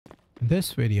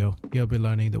this video, you'll be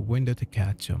learning the window to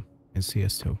cat jump in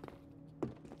CS2.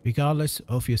 Regardless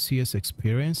of your CS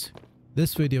experience,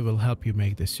 this video will help you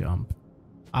make this jump.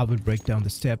 I will break down the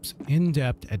steps in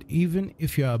depth, and even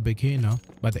if you are a beginner,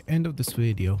 by the end of this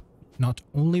video, not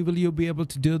only will you be able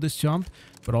to do this jump,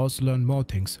 but also learn more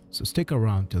things, so stick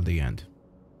around till the end.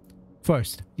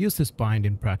 First, use this bind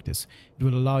in practice. It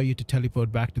will allow you to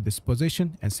teleport back to this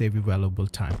position and save you valuable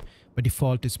time. By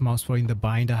default, it's mouse following the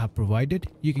bind I have provided.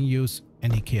 You can use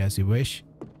any key as you wish.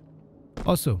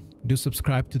 Also, do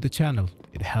subscribe to the channel.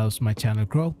 It helps my channel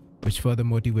grow, which further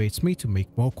motivates me to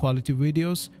make more quality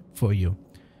videos for you.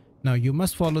 Now, you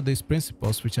must follow these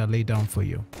principles which I lay down for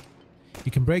you.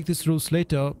 You can break these rules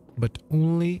later, but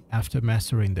only after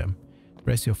mastering them.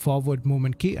 Press your forward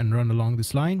movement key and run along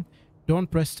this line. Don't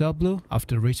press W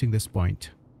after reaching this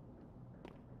point.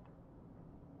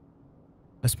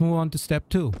 Let's move on to step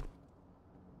 2.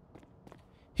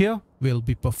 Here, we'll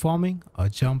be performing a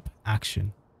jump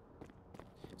action.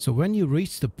 So when you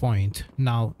reach the point,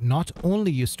 now not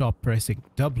only you stop pressing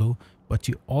W, but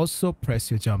you also press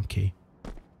your jump key.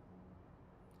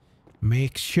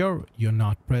 Make sure you're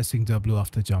not pressing W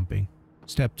after jumping.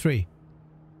 Step 3.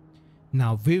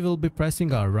 Now we will be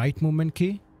pressing our right movement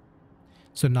key.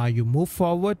 So now you move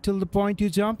forward till the point you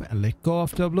jump and let go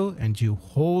of W and you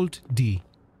hold D.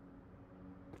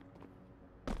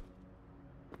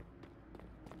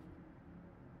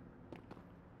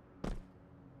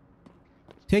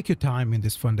 Take your time in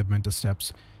these fundamental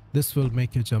steps. This will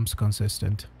make your jumps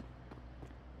consistent.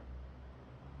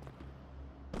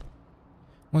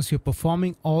 Once you're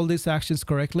performing all these actions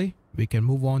correctly, we can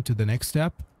move on to the next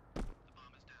step.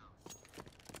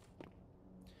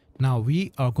 Now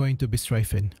we are going to be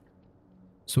strafing.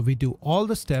 So we do all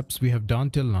the steps we have done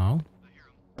till now.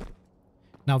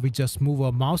 Now we just move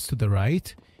our mouse to the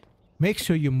right. Make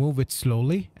sure you move it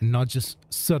slowly and not just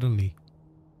suddenly.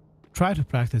 Try to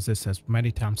practice this as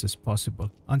many times as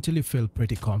possible until you feel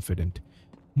pretty confident.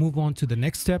 Move on to the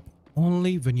next step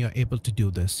only when you're able to do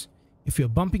this. If you're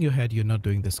bumping your head, you're not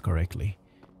doing this correctly.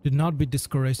 Do not be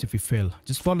discouraged if you fail.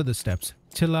 Just follow the steps,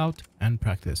 chill out and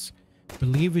practice.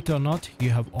 Believe it or not, you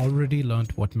have already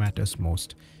learned what matters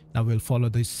most. Now we'll follow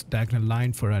this diagonal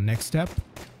line for our next step.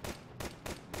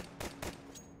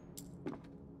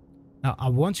 Now I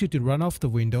want you to run off the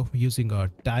window using our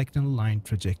diagonal line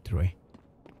trajectory.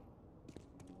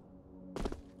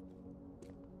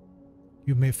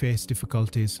 You may face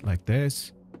difficulties like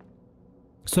this.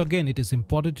 So again, it is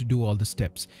important to do all the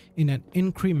steps in an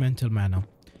incremental manner.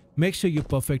 Make sure you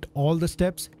perfect all the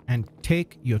steps and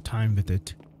take your time with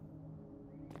it.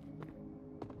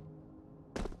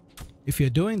 If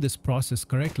you're doing this process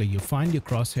correctly, you find your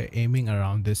crosshair aiming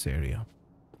around this area.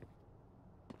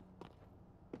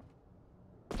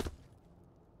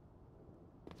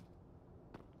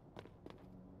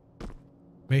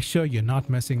 Make sure you're not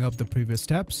messing up the previous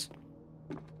steps.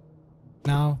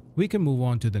 Now we can move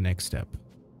on to the next step.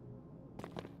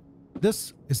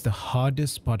 This is the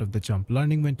hardest part of the jump.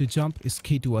 Learning when to jump is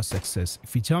key to our success.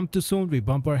 If we jump too soon, we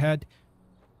bump our head.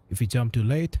 If we jump too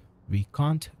late, we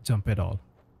can't jump at all.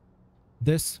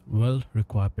 This will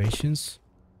require patience.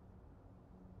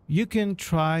 You can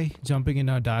try jumping in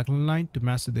our diagonal line to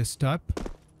master this step.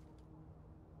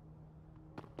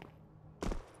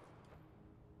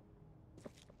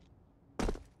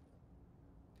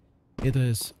 It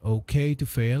is okay to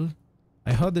fail.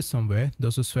 I heard this somewhere.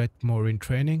 Those who sweat more in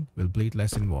training will bleed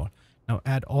less in war. Now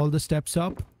add all the steps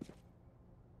up.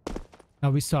 Now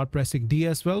we start pressing D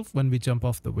as well when we jump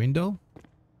off the window.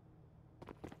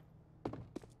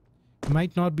 You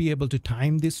might not be able to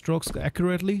time these strokes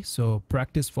accurately, so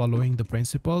practice following the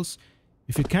principles.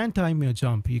 If you can't time your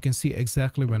jump, you can see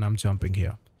exactly when I'm jumping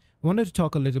here. I wanted to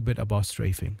talk a little bit about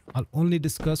strafing. I'll only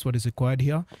discuss what is required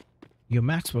here. Your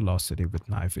max velocity with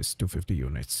knife is 250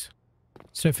 units.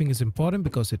 Strafing is important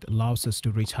because it allows us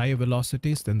to reach higher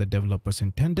velocities than the developers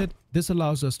intended. This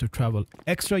allows us to travel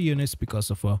extra units because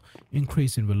of an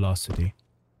increase in velocity.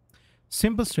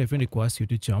 Simple strafing requires you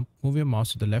to jump, move your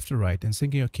mouse to the left or right, and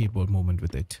sync your keyboard movement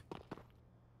with it.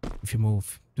 If you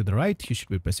move to the right, you should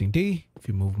be pressing D. If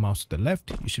you move mouse to the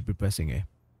left, you should be pressing A.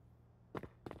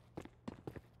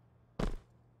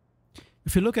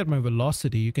 If you look at my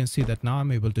velocity, you can see that now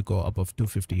I'm able to go above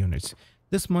 250 units.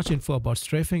 This much info about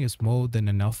strafing is more than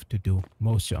enough to do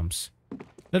most jumps.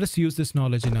 Let us use this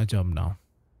knowledge in our jump now.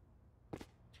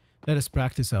 Let us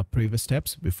practice our previous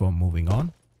steps before moving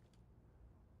on.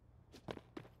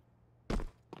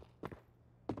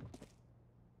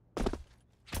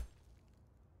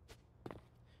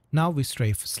 Now we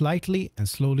strafe slightly and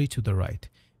slowly to the right.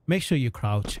 Make sure you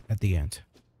crouch at the end.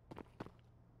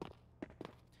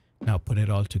 Now put it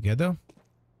all together.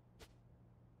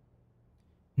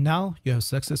 Now you have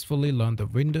successfully learned the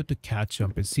window to catch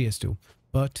jump in CS2.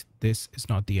 But this is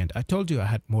not the end. I told you I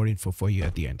had more info for you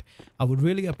at the end. I would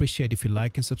really appreciate if you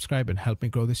like and subscribe and help me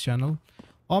grow this channel.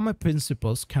 All my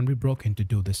principles can be broken to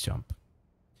do this jump.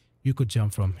 You could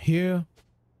jump from here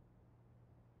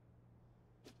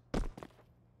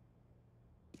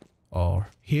or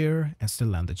here and still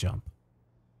land the jump.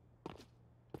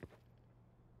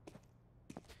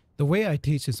 The way I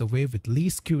teach is a way with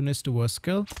least skewness towards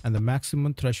skill and the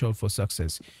maximum threshold for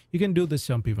success. You can do this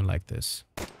jump even like this.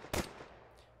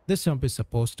 This jump is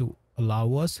supposed to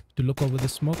allow us to look over the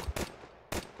smoke.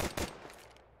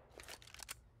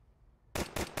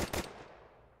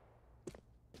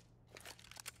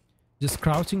 Just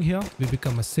crouching here, we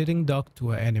become a sitting duck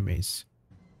to our enemies.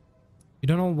 You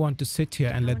don't want to sit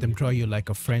here and let them draw you like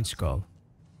a French girl.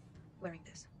 Wearing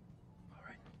this. All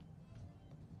right.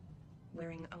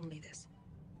 Wearing only this.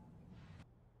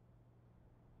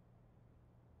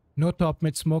 No top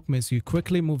mid smoke means you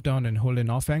quickly move down and hold an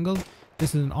off angle.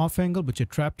 This is an off angle, but you're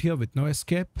trapped here with no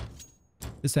escape.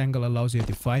 This angle allows you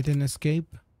to fight and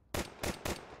escape.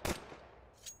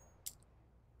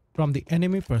 From the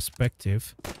enemy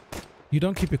perspective, you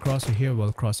don't keep your crosshair here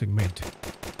while crossing mid.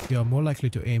 You are more likely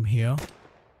to aim here.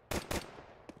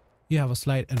 You have a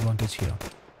slight advantage here.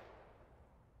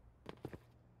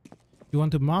 You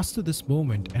want to master this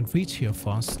movement and reach here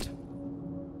fast.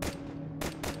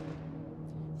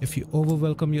 If you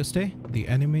overwhelm your stay, the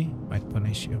enemy might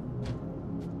punish you.